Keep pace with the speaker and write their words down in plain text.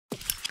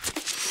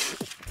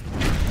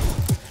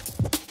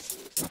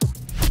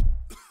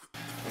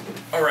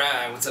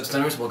Alright, what's up,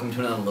 Stoners? Welcome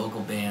to another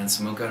local band,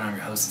 Smokeout. I'm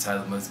your host,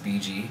 Tyler Most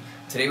BG.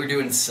 Today we're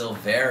doing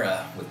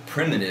Silvera with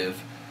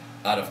Primitive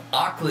out of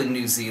Auckland,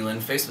 New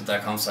Zealand.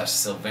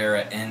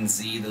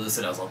 Facebook.com/SilveraNZ. They're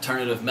listed as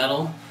alternative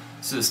metal.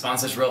 So the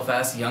sponsors real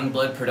fast: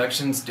 Youngblood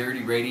Productions,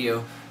 Dirty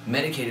Radio,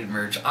 Medicated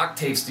Merch,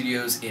 Octave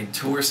Studios, and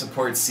tour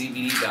support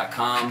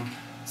CBD.com.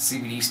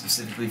 CBD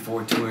specifically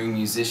for touring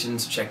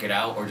musicians. Check it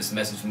out, or just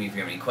message me if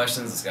you have any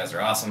questions. These guys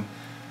are awesome.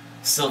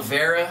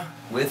 Silvera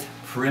with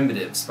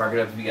Primitive. Spark it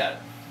up if you got it.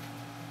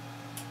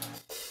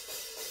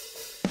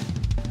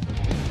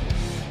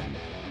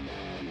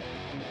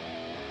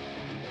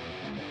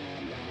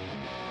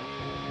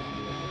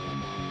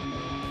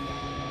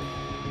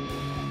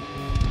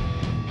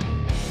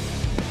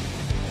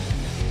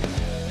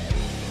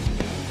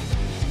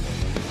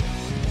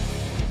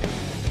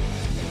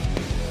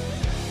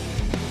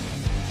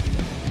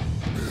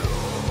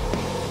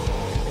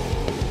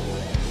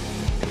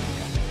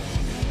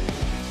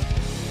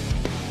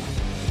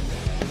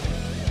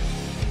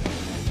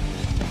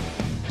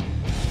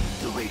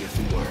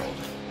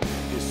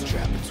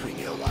 Between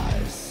your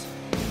lies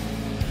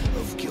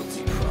of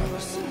guilty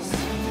promises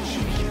that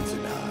you can't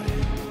deny,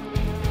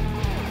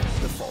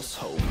 the false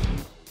hope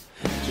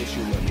that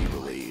you let me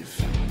believe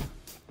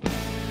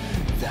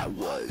that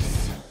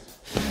was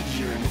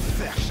your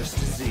infectious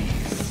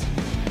disease.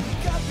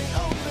 Got me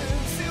open,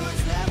 see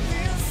what's left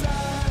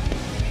inside.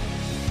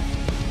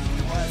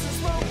 The words are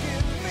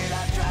smoking, the fate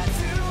I tried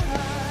to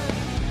hide.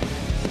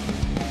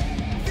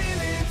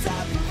 Feelings I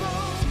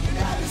provoke and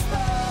I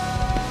despise.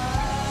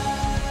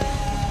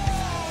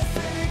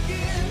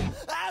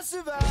 I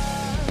survive.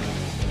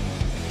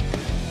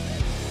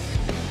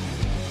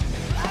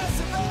 I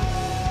survive.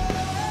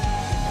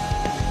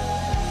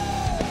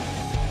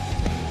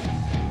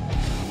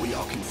 We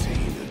all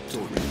contain a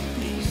dormant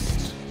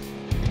beast,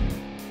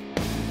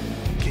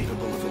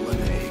 capable of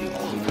eliminating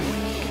all the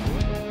weak.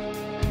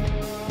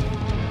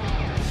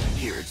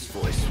 Hear its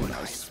voice when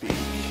I speak.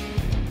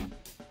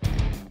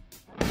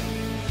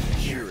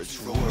 Hear its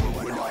roar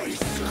when I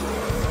scream.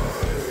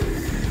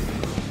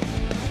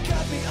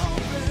 Cut me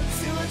open,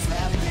 see what's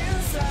left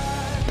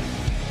inside.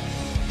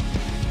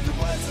 The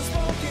words are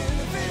spoken,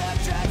 the fate I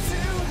tried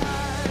to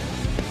hide.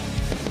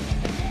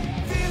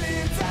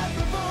 Feelings I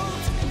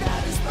provoked and I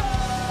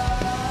despise.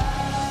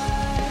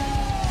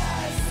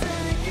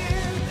 And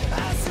again,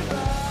 I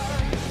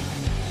survive.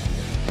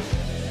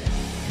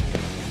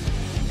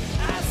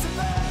 I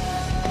survive.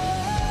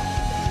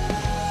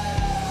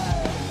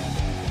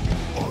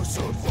 I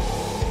survive.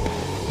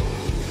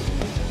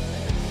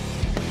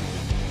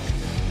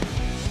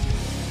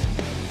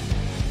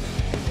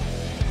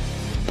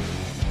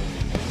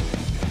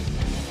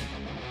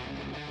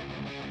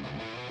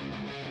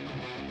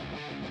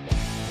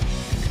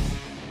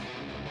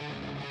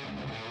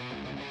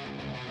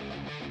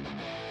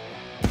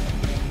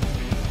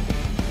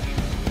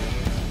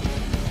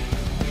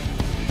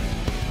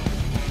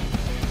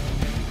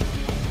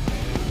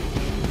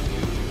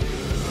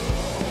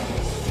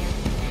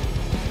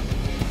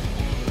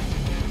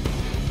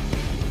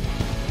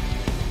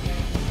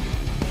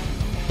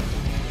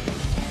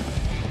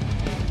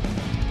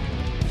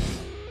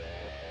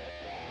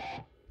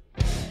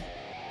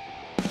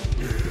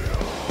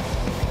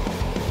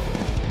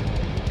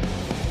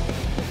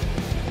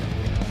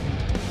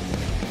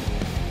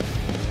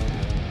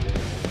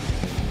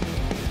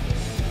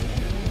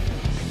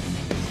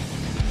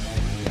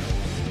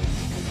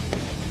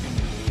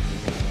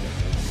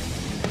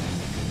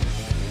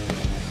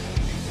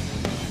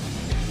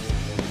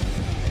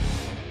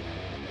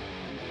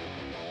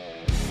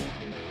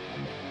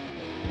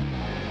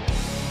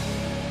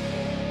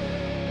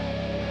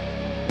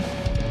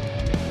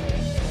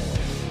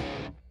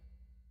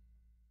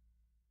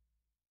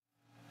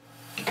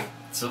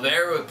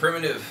 Silvera with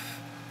Primitive,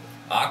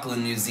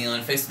 Auckland, New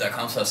Zealand.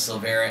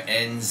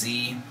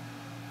 Facebook.com/SilveraNZ.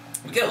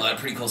 We get a lot of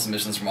pretty cool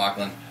submissions from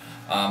Auckland.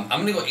 I'm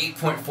going to go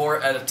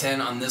 8.4 out of 10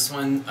 on this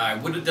one. I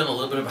would have done a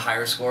little bit of a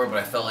higher score, but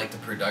I felt like the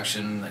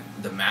production,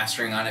 the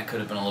mastering on it could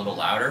have been a little bit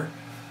louder.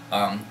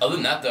 Other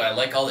than that, though, I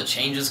like all the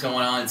changes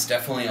going on. It's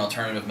definitely an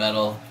alternative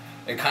metal.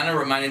 It kind of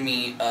reminded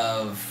me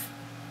of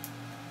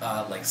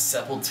like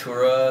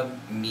Sepultura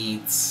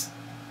meets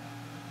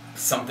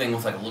something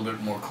with like a little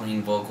bit more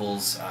clean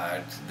vocals.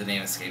 The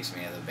name escapes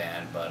me of the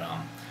band, but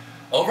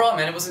overall,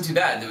 man, it wasn't too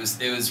bad.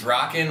 It was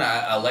rocking.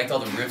 I liked all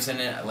the riffs in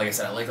it. Like I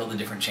said, I liked all the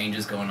different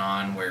changes going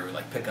on, where we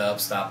like pick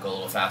up, stop, go a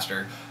little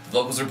faster. The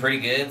vocals are pretty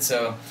good,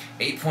 so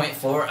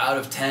 8.4 out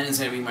of 10 is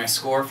going to be my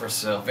score for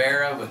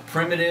Silvera with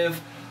Primitive.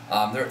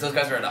 Those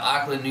guys are out of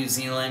Auckland, New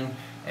Zealand,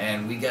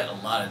 and we get a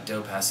lot of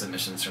dope-ass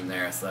submissions from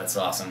there, so that's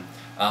awesome.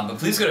 But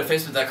please go to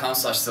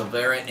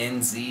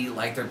Facebook.com/SilveraNZ,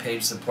 like their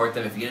page, support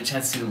them. If you get a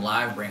chance to see them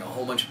live, bring a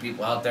whole bunch of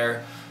people out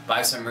there,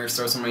 buy some merch,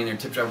 throw some money in their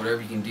tip jar,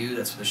 whatever you can do.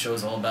 That's what the show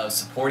is all about,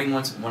 supporting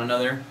one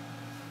another.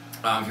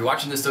 If you're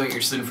watching this though, you're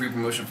interested in free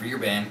promotion for your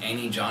band,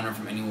 any genre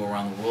from anywhere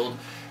around the world,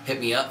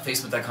 hit me up,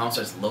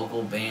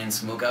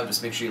 Facebook.com/localbandsmokeout.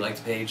 Just make sure you like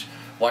the page.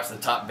 Watch the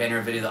top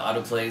banner video that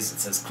auto plays. It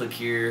says click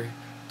here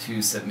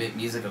to submit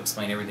music. I'll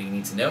explain everything you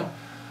need to know.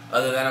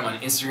 Other than that, I'm on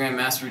Instagram,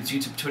 Masterroots,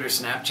 YouTube, Twitter,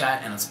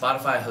 Snapchat, and on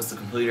Spotify I host a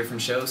completely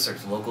different show.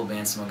 Search the local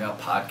band Smokeout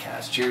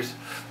podcast. Cheers.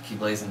 Keep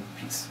blazing.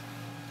 Peace.